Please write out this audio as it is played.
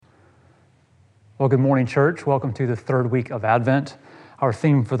Well, good morning, church. Welcome to the third week of Advent. Our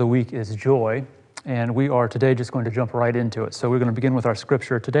theme for the week is joy, and we are today just going to jump right into it. So we're going to begin with our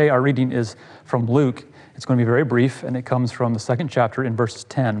scripture. Today, our reading is from Luke. It's going to be very brief, and it comes from the second chapter in verse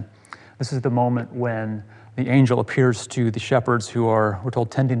 10. This is the moment when the angel appears to the shepherds who are, we're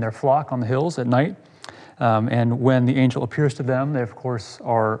told, tending their flock on the hills at night. And when the angel appears to them, they, of course,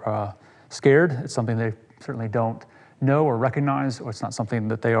 are scared. It's something they certainly don't know or recognize, or it's not something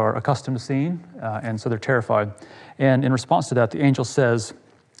that they are accustomed to seeing, and so they're terrified. And in response to that, the angel says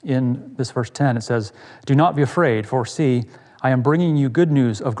in this verse 10, it says, "Do not be afraid, for see, I am bringing you good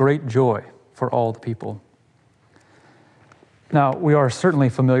news of great joy for all the people." Now, we are certainly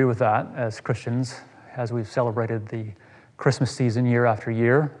familiar with that as Christians, as we've celebrated the Christmas season year after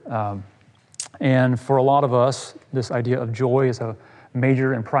year. And for a lot of us, this idea of joy is a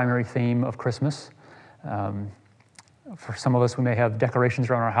major and primary theme of Christmas. For some of us, we may have decorations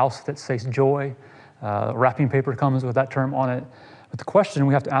around our house that says joy. Wrapping paper comes with that term on it. But the question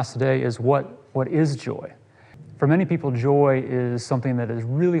we have to ask today is, what is joy? For many people, joy is something that is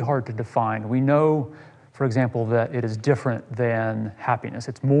really hard to define. We know, for example, that it is different than happiness.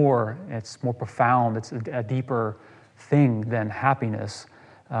 It's more profound. It's a deeper thing than happiness.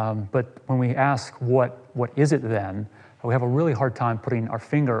 But when we ask what is it then, we have a really hard time putting our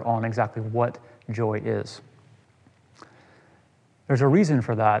finger on exactly what joy is. There's a reason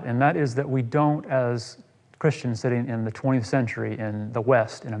for that, and that is that we don't, as Christians sitting in the 20th century in the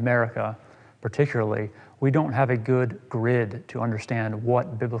West, in America particularly, we don't have a good grid to understand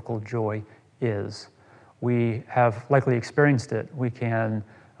what biblical joy is. We have likely experienced it. We can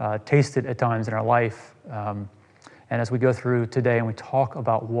taste it at times in our life. And as we go through today and we talk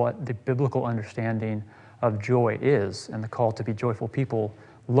about what the biblical understanding of joy is and the call to be joyful people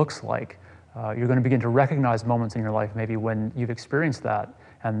looks like, you're going to begin to recognize moments in your life maybe when you've experienced that,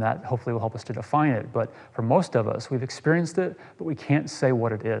 and that hopefully will help us to define it. But for most of us, we've experienced it, but we can't say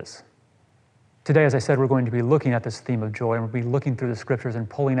what it is. Today, as I said, we're going to be looking at this theme of joy, and we'll be looking through the scriptures and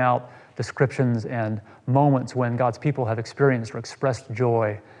pulling out descriptions and moments when God's people have experienced or expressed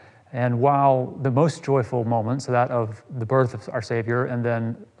joy. And while the most joyful moments, that of the birth of our Savior and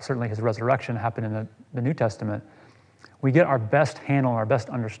then certainly his resurrection happened in the New Testament, we get our best handle, our best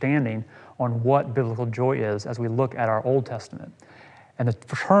understanding on what biblical joy is as we look at our Old Testament. And the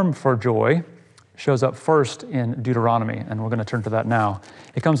term for joy shows up first in Deuteronomy, and we're going to turn to that now.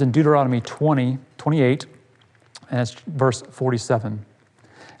 It comes in Deuteronomy 28, and it's verse 47.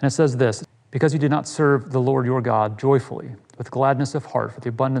 And it says this, "Because you did not serve the Lord your God joyfully, with gladness of heart, for the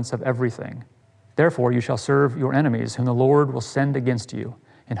abundance of everything. Therefore you shall serve your enemies, whom the Lord will send against you,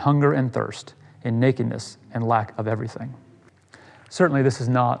 in hunger and thirst, in nakedness and lack of everything." Certainly this is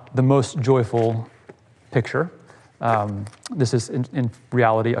not the most joyful picture. This is in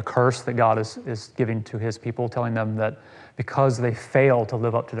reality a curse that God is giving to his people, telling them that because they fail to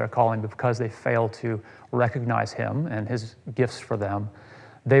live up to their calling, because they fail to recognize him and his gifts for them,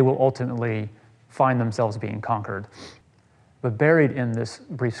 they will ultimately find themselves being conquered. But buried in this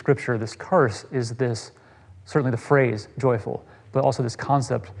brief scripture, this curse is this, certainly the phrase joyful, but also this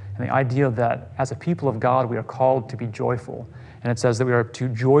concept and the idea that as a people of God, we are called to be joyful. And it says that we are to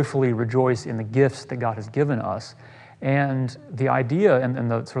joyfully rejoice in the gifts that God has given us. And the idea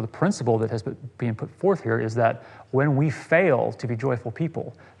and the sort of the principle that has been put forth here is that when we fail to be joyful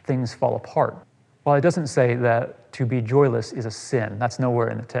people, things fall apart. While it doesn't say that to be joyless is a sin, that's nowhere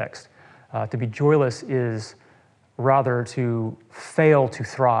in the text. To be joyless is rather to fail to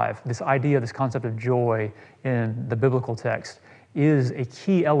thrive. This idea, this concept of joy in the biblical text is a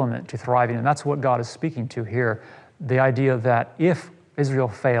key element to thriving, and that's what God is speaking to here. The idea that if Israel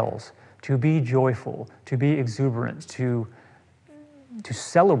fails to be joyful, to be exuberant, to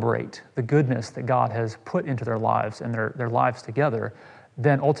celebrate the goodness that God has put into their lives and their lives together,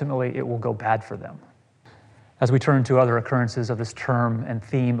 then ultimately it will go bad for them. As we turn to other occurrences of this term and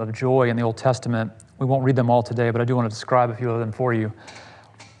theme of joy in the Old Testament, we won't read them all today, but I do want to describe a few of them for you.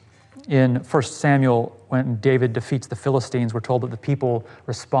 In 1 Samuel, when David defeats the Philistines, we're told that the people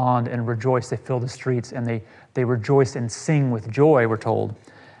respond and rejoice. They fill the streets and they rejoice and sing with joy, we're told.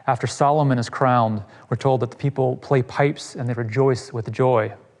 After Solomon is crowned, we're told that the people play pipes and they rejoice with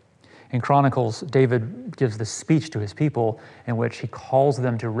joy. In Chronicles, David gives this speech to his people in which he calls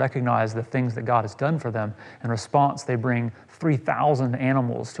them to recognize the things that God has done for them. In response, they bring 3,000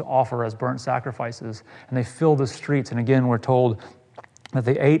 animals to offer as burnt sacrifices, and they fill the streets. And again, we're told that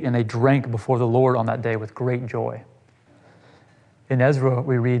they ate and they drank before the Lord on that day with great joy. In Ezra,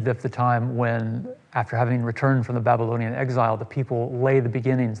 we read of the time when, after having returned from the Babylonian exile, the people lay the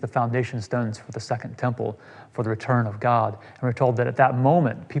beginnings, the foundation stones for the second temple, for the return of God. And we're told that at that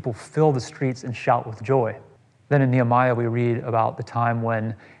moment, people fill the streets and shout with joy. Then in Nehemiah, we read about the time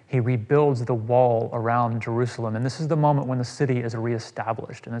when he rebuilds the wall around Jerusalem. And this is the moment when the city is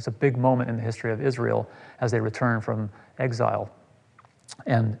reestablished. And it's a big moment in the history of Israel as they return from exile.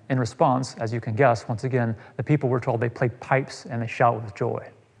 And in response, as you can guess, once again, the people were told they play pipes and they shout with joy.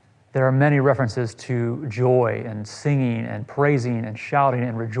 There are many references to joy and singing and praising and shouting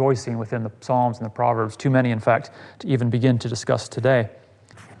and rejoicing within the Psalms and the Proverbs, too many, in fact, to even begin to discuss today.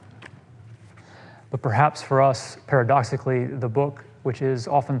 But perhaps for us, paradoxically, the book which is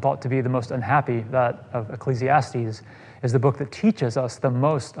often thought to be the most unhappy, that of Ecclesiastes, is the book that teaches us the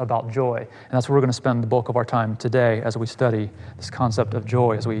most about joy. And that's where we're going to spend the bulk of our time today as we study this concept of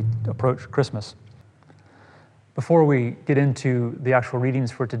joy as we approach Christmas. Before we get into the actual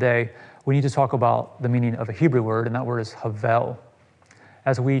readings for today, we need to talk about the meaning of a Hebrew word, and that word is havel.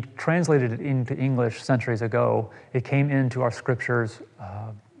 As we translated it into English centuries ago, it came into our scriptures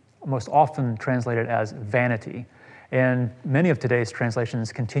most often translated as vanity. And many of today's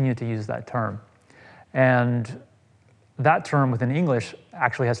translations continue to use that term. And that term within English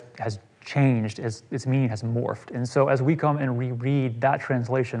actually has changed, its meaning has morphed. And so as we come and reread that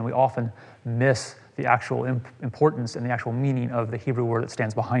translation, we often miss the actual importance and the actual meaning of the Hebrew word that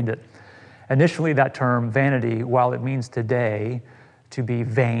stands behind it. Initially, that term, vanity, while it means today to be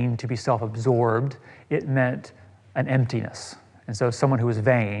vain, to be self-absorbed, it meant an emptiness. And so someone who is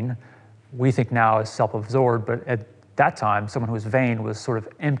vain, we think now is self-absorbed, but at that time, someone who was vain was sort of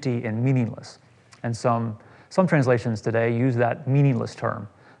empty and meaningless. And some translations today use that meaningless term.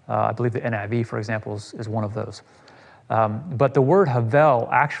 I believe the NIV, for example, is one of those. But the word havel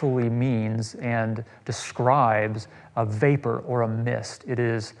actually means and describes a vapor or a mist. It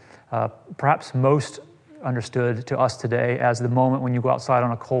is perhaps most understood to us today as the moment when you go outside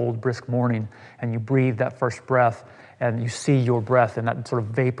on a cold, brisk morning and you breathe that first breath and you see your breath and that sort of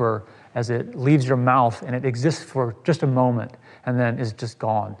vapor as it leaves your mouth and it exists for just a moment and then is just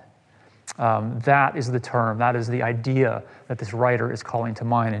gone. That is the term, that is the idea that this writer is calling to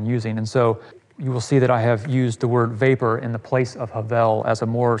mind and using. And so you will see that I have used the word vapor in the place of havel as a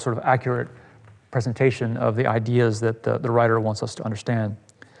more sort of accurate presentation of the ideas that the writer wants us to understand.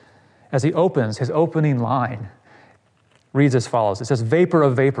 As he opens, his opening line reads as follows. It says, "Vapor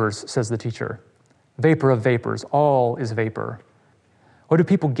of vapors," says the teacher. "Vapor of vapors, all is vapor. What do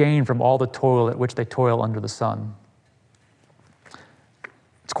people gain from all the toil at which they toil under the sun?"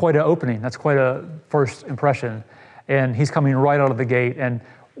 It's quite an opening. That's quite a first impression. And he's coming right out of the gate. And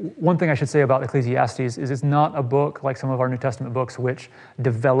one thing I should say about Ecclesiastes is it's not a book like some of our New Testament books which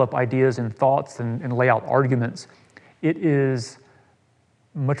develop ideas and thoughts and lay out arguments. It is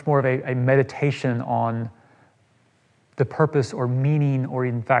much more of a meditation on the purpose or meaning, or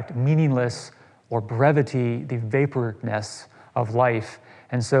in fact meaningless or brevity, the vaporness of life.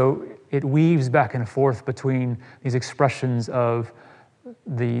 And so it weaves back and forth between these expressions of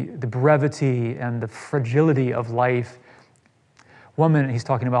the brevity and the fragility of life. One minute he's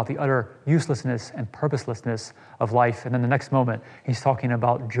talking about the utter uselessness and purposelessness of life, and then the next moment he's talking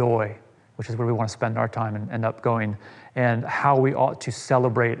about joy, which is where we want to spend our time and end up going, and how we ought to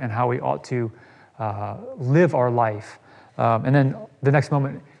celebrate and how we ought to live our life. And then the next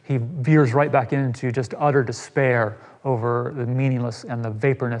moment he veers right back into just utter despair over the meaningless and the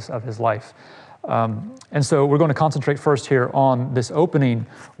vaporness of his life. And so we're going to concentrate first here on this opening,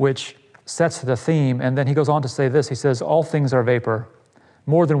 which sets the theme, and then he goes on to say this. He says, "All things are vapor,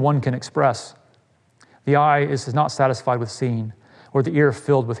 more than one can express. The eye is not satisfied with seeing, or the ear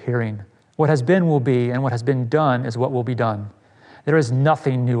filled with hearing. What has been will be, and what has been done is what will be done. There is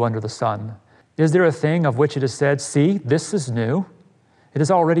nothing new under the sun. Is there a thing of which it is said, 'See, this is new'? It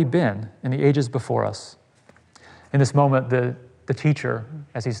has already been in the ages before us." In this moment, the teacher,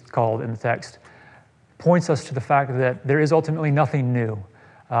 as he's called in the text, points us to the fact that there is ultimately nothing new.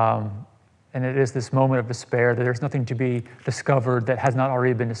 And it is this moment of despair that there's nothing to be discovered that has not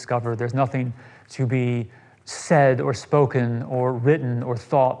already been discovered. There's nothing to be said or spoken or written or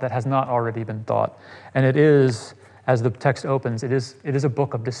thought that has not already been thought. And it is, as the text opens, it is a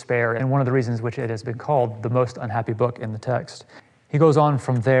book of despair, and one of the reasons which it has been called the most unhappy book in the text. He goes on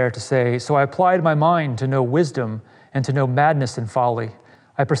from there to say, "So I applied my mind to know wisdom and to know madness and folly.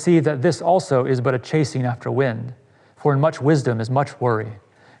 I perceive that this also is but a chasing after wind. For in much wisdom is much worry,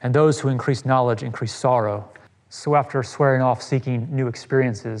 and those who increase knowledge increase sorrow." So after swearing off seeking new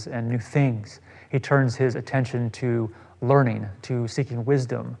experiences and new things, he turns his attention to learning, to seeking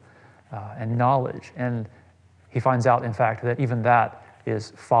wisdom and knowledge. And he finds out, in fact, that even that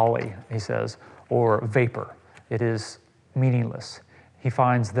is folly, he says, or vapor. It is meaningless. He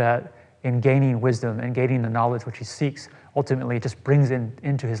finds that in gaining wisdom and gaining the knowledge which he seeks, ultimately it just brings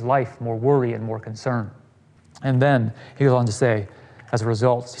into his life more worry and more concern. And then he goes on to say, as a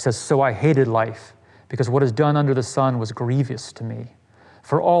result, he says, "So I hated life, because what is done under the sun was grievous to me.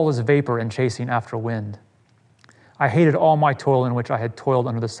 For all is vapor and chasing after wind. I hated all my toil in which I had toiled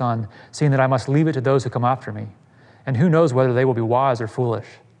under the sun, seeing that I must leave it to those who come after me. And who knows whether they will be wise or foolish?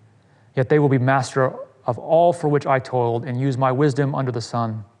 Yet they will be master of all for which I toiled and use my wisdom under the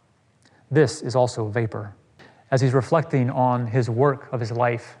sun. This is also vapor." As he's reflecting on his work of his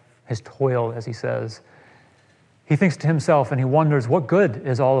life, his toil, as he says, he thinks to himself and he wonders, what good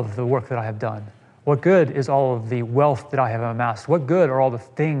is all of the work that I have done? What good is all of the wealth that I have amassed? What good are all the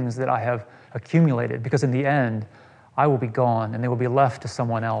things that I have accumulated? Because in the end, I will be gone and they will be left to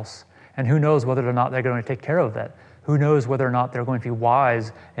someone else. And who knows whether or not they're going to take care of that? Who knows whether or not they're going to be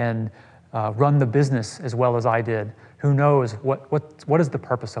wise and run the business as well as I did? Who knows what is the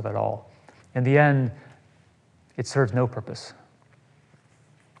purpose of it all? In the end, it serves no purpose.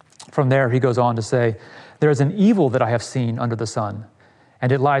 From there, he goes on to say, "There is an evil that I have seen under the sun,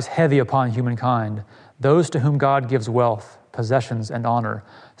 and it lies heavy upon humankind, those to whom God gives wealth, possessions, and honor,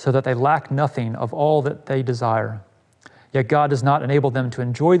 so that they lack nothing of all that they desire. Yet God does not enable them to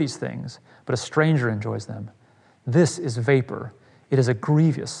enjoy these things, but a stranger enjoys them. This is vapor. It is a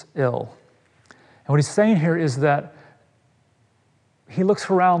grievous ill." And what he's saying here is that he looks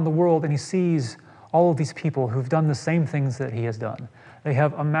around the world and he sees all of these people who've done the same things that he has done. They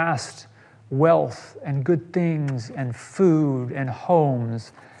have amassed wealth and good things and food and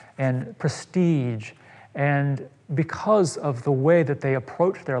homes and prestige. And because of the way that they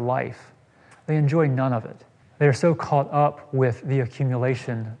approach their life, they enjoy none of it. They're so caught up with the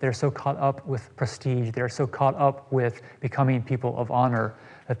accumulation. They're so caught up with prestige. They're so caught up with becoming people of honor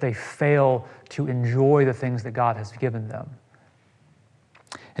that they fail to enjoy the things that God has given them.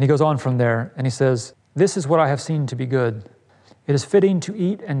 And he goes on from there and he says, "This is what I have seen to be good. It is fitting to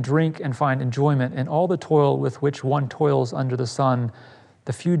eat and drink and find enjoyment in all the toil with which one toils under the sun,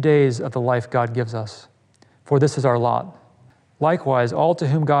 the few days of the life God gives us. For this is our lot. Likewise, all to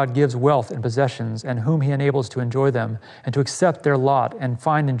whom God gives wealth and possessions, and whom he enables to enjoy them, and to accept their lot and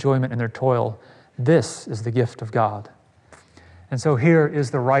find enjoyment in their toil, this is the gift of God." And so here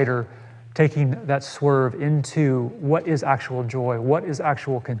is the writer taking that swerve into what is actual joy, what is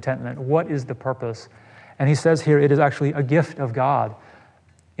actual contentment, what is the purpose. And he says here, it is actually a gift of God.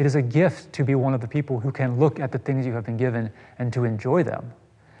 It is a gift to be one of the people who can look at the things you have been given and to enjoy them.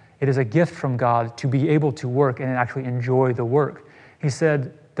 It is a gift from God to be able to work and actually enjoy the work. He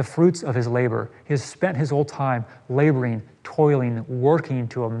said the fruits of his labor. He has spent his whole time laboring, toiling, working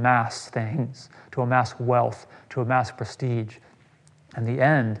to amass things, to amass wealth, to amass prestige. In the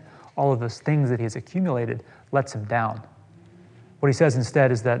end, all of those things that he has accumulated lets him down. What he says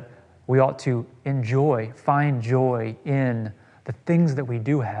instead is that we ought to enjoy, find joy in the things that we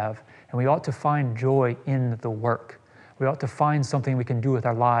do have, and we ought to find joy in the work. We ought to find something we can do with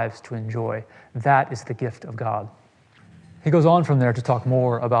our lives to enjoy. That is the gift of God. He goes on from there to talk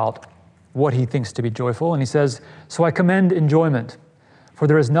more about what he thinks to be joyful, and he says, "So I commend enjoyment, for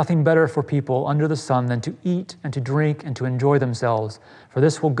there is nothing better for people under the sun than to eat and to drink and to enjoy themselves, for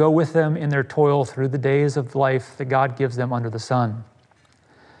this will go with them in their toil through the days of life that God gives them under the sun."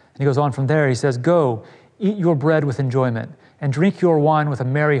 And he goes on from there, he says, "Go, eat your bread with enjoyment, and drink your wine with a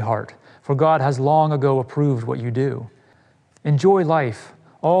merry heart, for God has long ago approved what you do. Enjoy life,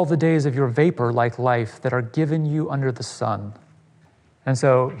 all the days of your vapor-like life that are given you under the sun." And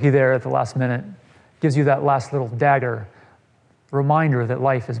so he there at the last minute gives you that last little dagger, reminder that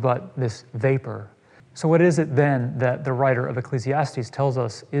life is but this vapor. So what is it then that the writer of Ecclesiastes tells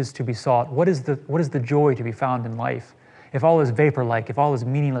us is to be sought? What is the joy to be found in life? If all is vapor-like, if all is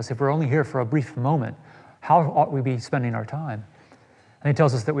meaningless, if we're only here for a brief moment, how ought we be spending our time? And he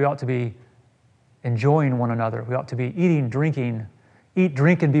tells us that we ought to be enjoying one another. We ought to be eating, drinking. Eat,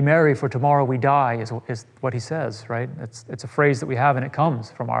 drink, and be merry, for tomorrow we die, is what he says, right? It's a phrase that we have, and it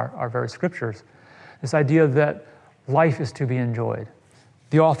comes from our very scriptures. This idea that life is to be enjoyed.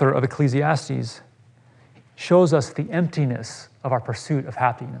 The author of Ecclesiastes shows us the emptiness of our pursuit of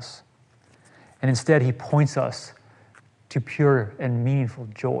happiness. And instead, he points us to pure and meaningful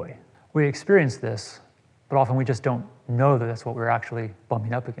joy. We experience this, but often we just don't know that that's what we're actually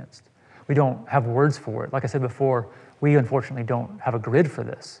bumping up against. We don't have words for it. Like I said before, we unfortunately don't have a grid for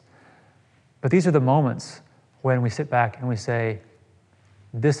this. But these are the moments when we sit back and we say,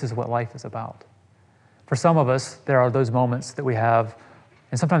 this is what life is about. For some of us, there are those moments that we have,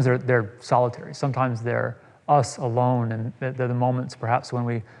 and sometimes they're solitary, sometimes they're us alone, and the moments perhaps when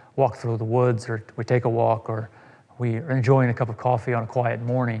we walk through the woods, or we take a walk, or we are enjoying a cup of coffee on a quiet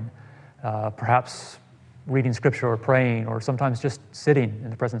morning, perhaps reading scripture or praying, or sometimes just sitting in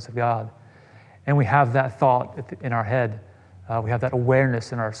the presence of God. And we have that thought in our head. We have that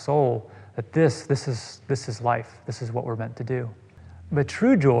awareness in our soul that this is life. This is what we're meant to do. But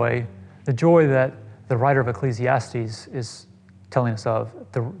true joy, the joy that the writer of Ecclesiastes is telling us of,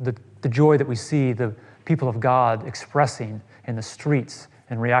 the joy that we see the people of God expressing in the streets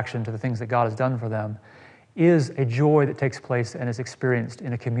in reaction to the things that God has done for them, is a joy that takes place and is experienced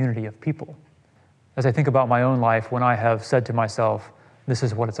in a community of people. As I think about my own life, when I have said to myself, this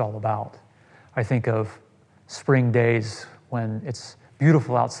is what it's all about, I think of spring days when it's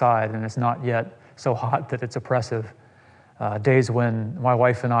beautiful outside and it's not yet so hot that it's oppressive. Days when my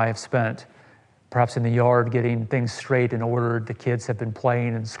wife and I have spent perhaps in the yard getting things straight and ordered. The kids have been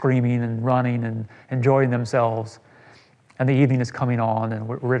playing and screaming and running and enjoying themselves. And the evening is coming on and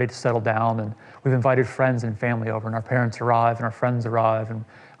we're ready to settle down, and we've invited friends and family over, and our parents arrive and our friends arrive, and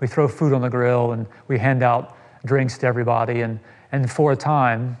we throw food on the grill and we hand out drinks to everybody. And for a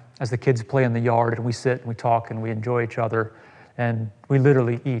time, as the kids play in the yard and we sit and we talk and we enjoy each other and we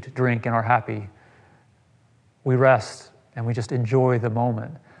literally eat, drink, and are happy, we rest and we just enjoy the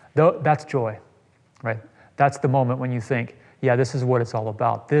moment. That's joy, right? That's the moment when you think, yeah, this is what it's all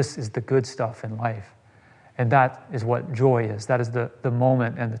about. This is the good stuff in life. And that is what joy is. That is the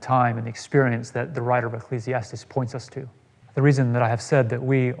moment and the time and the experience that the writer of Ecclesiastes points us to. The reason that I have said that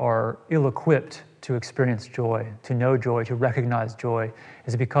we are ill-equipped to experience joy, to know joy, to recognize joy,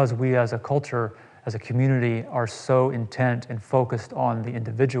 is because we as a culture, as a community, are so intent and focused on the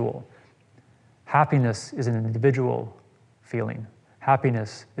individual. Happiness is an individual feeling.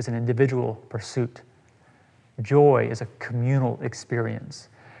 Happiness is an individual pursuit. Joy is a communal experience.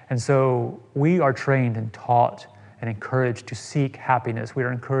 And so we are trained and taught and encouraged to seek happiness. We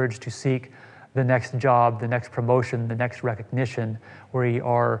are encouraged to seek the next job, the next promotion, the next recognition. We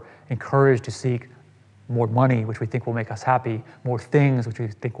are encouraged to seek more money, which we think will make us happy, more things, which we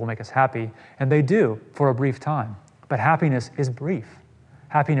think will make us happy. And they do for a brief time. But happiness is brief.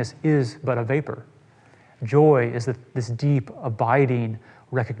 Happiness is but a vapor. Joy is this deep, abiding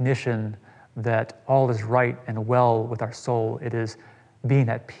recognition that all is right and well with our soul. It is being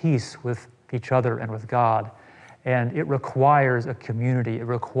at peace with each other and with God. And it requires a community. It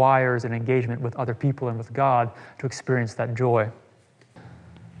requires an engagement with other people and with God to experience that joy.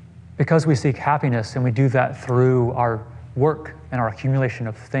 Because we seek happiness and we do that through our work and our accumulation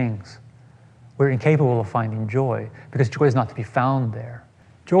of things, we're incapable of finding joy because joy is not to be found there.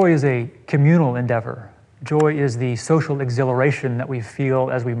 Joy is a communal endeavor. Joy is the social exhilaration that we feel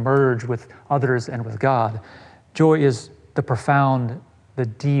as we merge with others and with God. Joy is the profound, the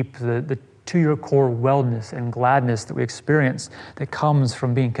deep, the to your core wellness and gladness that we experience that comes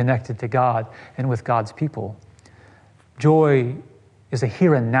from being connected to God and with God's people. Joy is a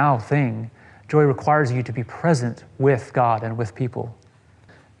here and now thing. Joy requires you to be present with God and with people.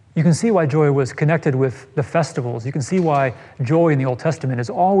 You can see why joy was connected with the festivals. You can see why joy in the Old Testament is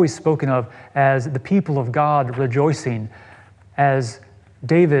always spoken of as the people of God rejoicing, as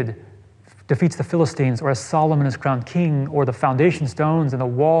David defeats the Philistines, or as Solomon is crowned king, or the foundation stones and the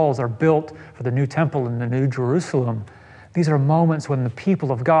walls are built for the new temple in the New Jerusalem. These are moments when the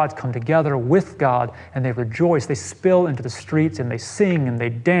people of God come together with God and they rejoice. They spill into the streets and they sing and they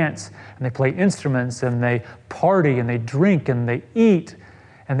dance and they play instruments and they party and they drink and they eat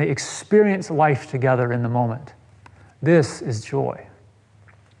and they experience life together in the moment. This is joy.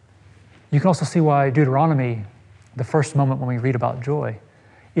 You can also see why Deuteronomy, the first moment when we read about joy,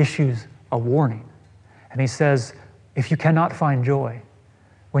 issues a warning. And he says, if you cannot find joy,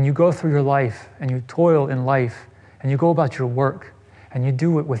 when you go through your life and you toil in life and you go about your work and you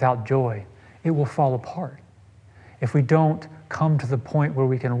do it without joy, it will fall apart. If we don't come to the point where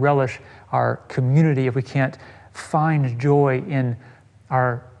we can relish our community, if we can't find joy in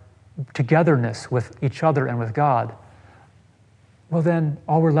our togetherness with each other and with God, well then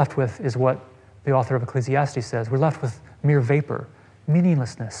all we're left with is what the author of Ecclesiastes says. We're left with mere vapor,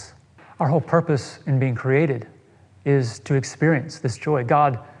 meaninglessness. Our whole purpose in being created is to experience this joy.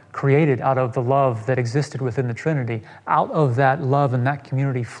 God created out of the love that existed within the Trinity. Out of that love and that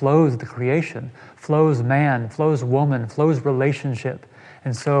community flows the creation, flows man, flows woman, flows relationship.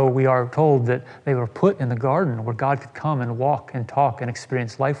 And so we are told that they were put in the garden where God could come and walk and talk and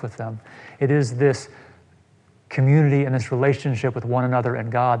experience life with them. It is this community and this relationship with one another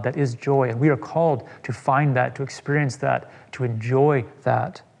and God that is joy. And we are called to find that, to experience that, to enjoy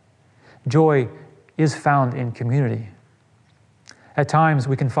that. Joy is found in community. At times,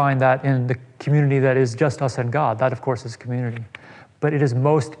 we can find that in the community that is just us and God. That, of course, is community. But it is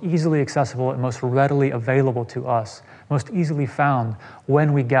most easily accessible and most readily available to us, most easily found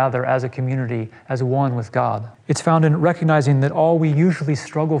when we gather as a community, as one with God. It's found in recognizing that all we usually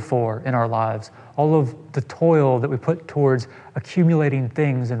struggle for in our lives, all of the toil that we put towards accumulating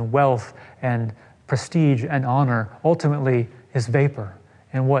things and wealth and prestige and honor, ultimately is vapor.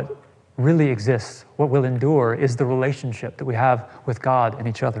 And what really exists, what will endure, is the relationship that we have with God and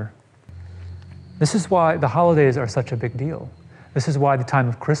each other. This is why the holidays are such a big deal. This is why the time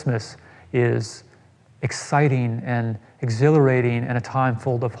of Christmas is exciting and exhilarating and a time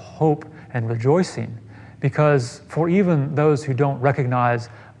full of hope and rejoicing. Because for even those who don't recognize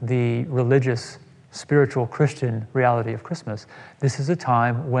the religious, spiritual, Christian reality of Christmas, this is a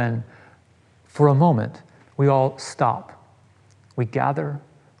time when, for a moment, we all stop. We gather,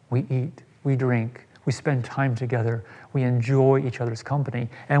 we eat, we drink, we spend time together, we enjoy each other's company,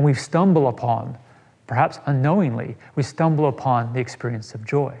 and we stumble upon, perhaps unknowingly, we stumble upon the experience of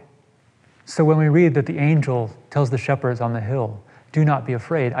joy. So when we read that the angel tells the shepherds on the hill, "Do not be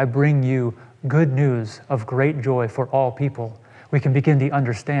afraid, I bring you good news of great joy for all people," we can begin to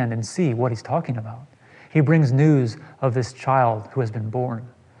understand and see what he's talking about. He brings news of this child who has been born,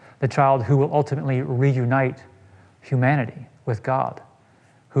 the child who will ultimately reunite humanity with God,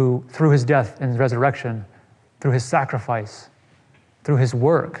 who through his death and resurrection, through his sacrifice, through his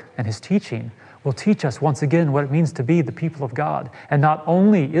work and his teaching, will teach us once again what it means to be the people of God. And not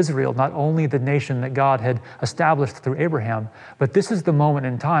only Israel, not only the nation that God had established through Abraham, but this is the moment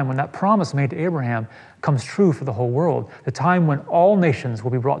in time when that promise made to Abraham comes true for the whole world. The time when all nations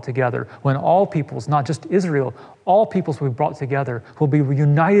will be brought together, when all peoples, not just Israel, all peoples will be brought together, will be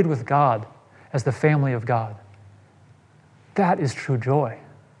reunited with God as the family of God. That is true joy.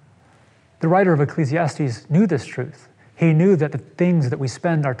 The writer of Ecclesiastes knew this truth. He knew that the things that we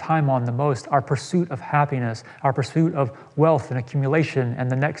spend our time on the most, our pursuit of happiness, our pursuit of wealth and accumulation, and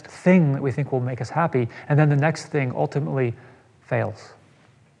the next thing that we think will make us happy, and then the next thing ultimately fails.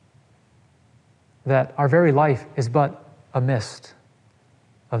 That our very life is but a mist,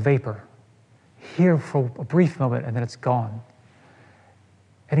 a vapor, here for a brief moment and then it's gone.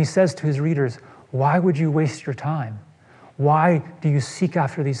 And he says to his readers, why would you waste your time? Why do you seek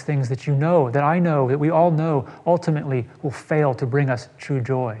after these things that you know, that I know, that we all know ultimately will fail to bring us true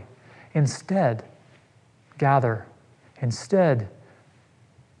joy? Instead, gather. Instead,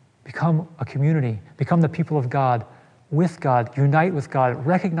 become a community. Become the people of God, with God, unite with God,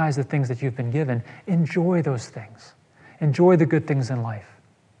 recognize the things that you've been given. Enjoy those things. Enjoy the good things in life.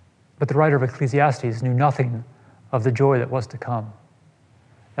 But the writer of Ecclesiastes knew nothing of the joy that was to come.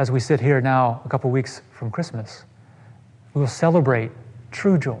 As we sit here now, a couple weeks from Christmas, we will celebrate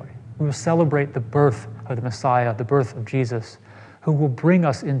true joy. We will celebrate the birth of the Messiah, the birth of Jesus, who will bring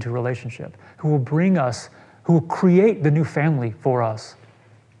us into relationship, who will create the new family for us.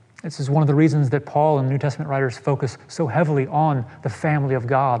 This is one of the reasons that Paul and the New Testament writers focus so heavily on the family of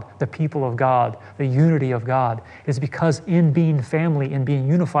God, the people of God, the unity of God. It's because in being family, in being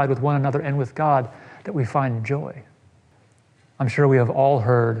unified with one another and with God, that we find joy. I'm sure we have all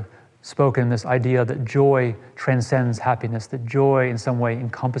heard spoken this idea that joy transcends happiness, that joy in some way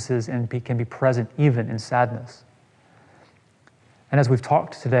encompasses and can be present even in sadness. And as we've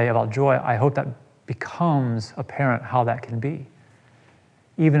talked today about joy, I hope that becomes apparent how that can be.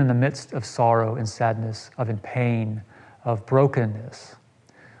 Even in the midst of sorrow and sadness, of pain, of brokenness,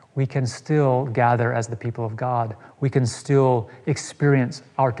 we can still gather as the people of God. We can still experience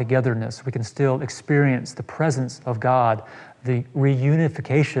our togetherness. We can still experience the presence of God, the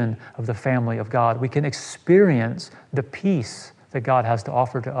reunification of the family of God. We can experience the peace that God has to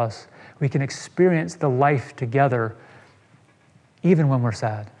offer to us. We can experience the life together even when we're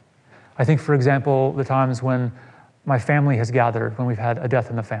sad. I think, for example, the times when my family has gathered, when we've had a death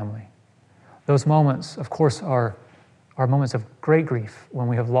in the family. Those moments, of course, are moments of great grief when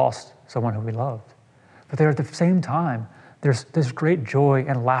we have lost someone who we loved. But they're at the same time, there's great joy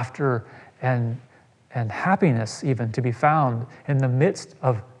and laughter and happiness even to be found in the midst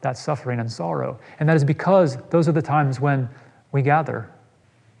of that suffering and sorrow. And that is because those are the times when we gather.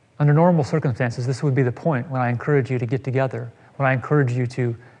 Under normal circumstances, this would be the point when I encourage you to get together, when I encourage you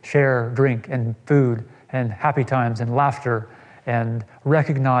to share drink and food and happy times and laughter and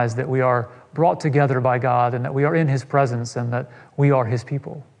recognize that we are brought together by God and that we are in His presence and that we are His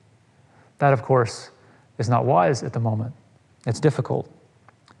people. That, of course, is not wise at the moment. It's difficult.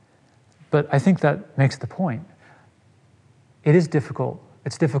 But I think that makes the point. It is difficult.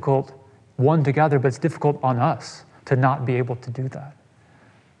 It's difficult, one, to gather, but it's difficult on us to not be able to do that.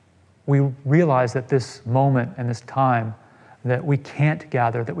 We realize that this moment and this time that we can't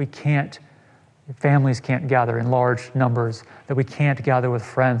gather, families can't gather in large numbers, that we can't gather with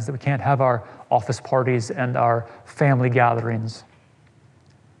friends, that we can't have our office parties and our family gatherings.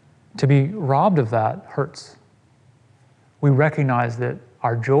 To be robbed of that hurts. We recognize that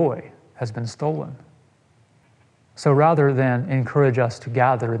our joy has been stolen. So rather than encourage us to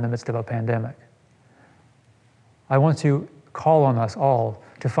gather in the midst of a pandemic, I want to call on us all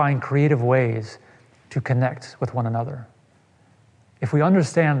to find creative ways to connect with one another. If we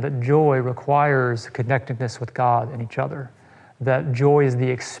understand that joy requires connectedness with God and each other, that joy is the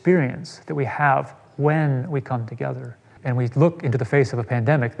experience that we have when we come together, and we look into the face of a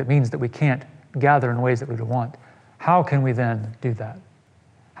pandemic that means that we can't gather in ways that we would want, how can we then do that?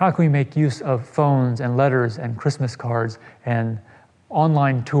 How can we make use of phones and letters and Christmas cards and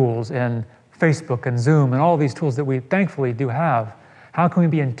online tools and Facebook and Zoom and all these tools that we thankfully do have? How can we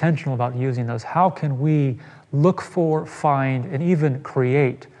be intentional about using those? How can we look for, find, and even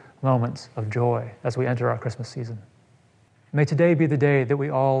create moments of joy as we enter our Christmas season? May today be the day that we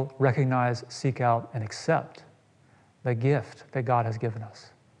all recognize, seek out, and accept the gift that God has given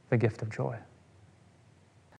us, the gift of joy.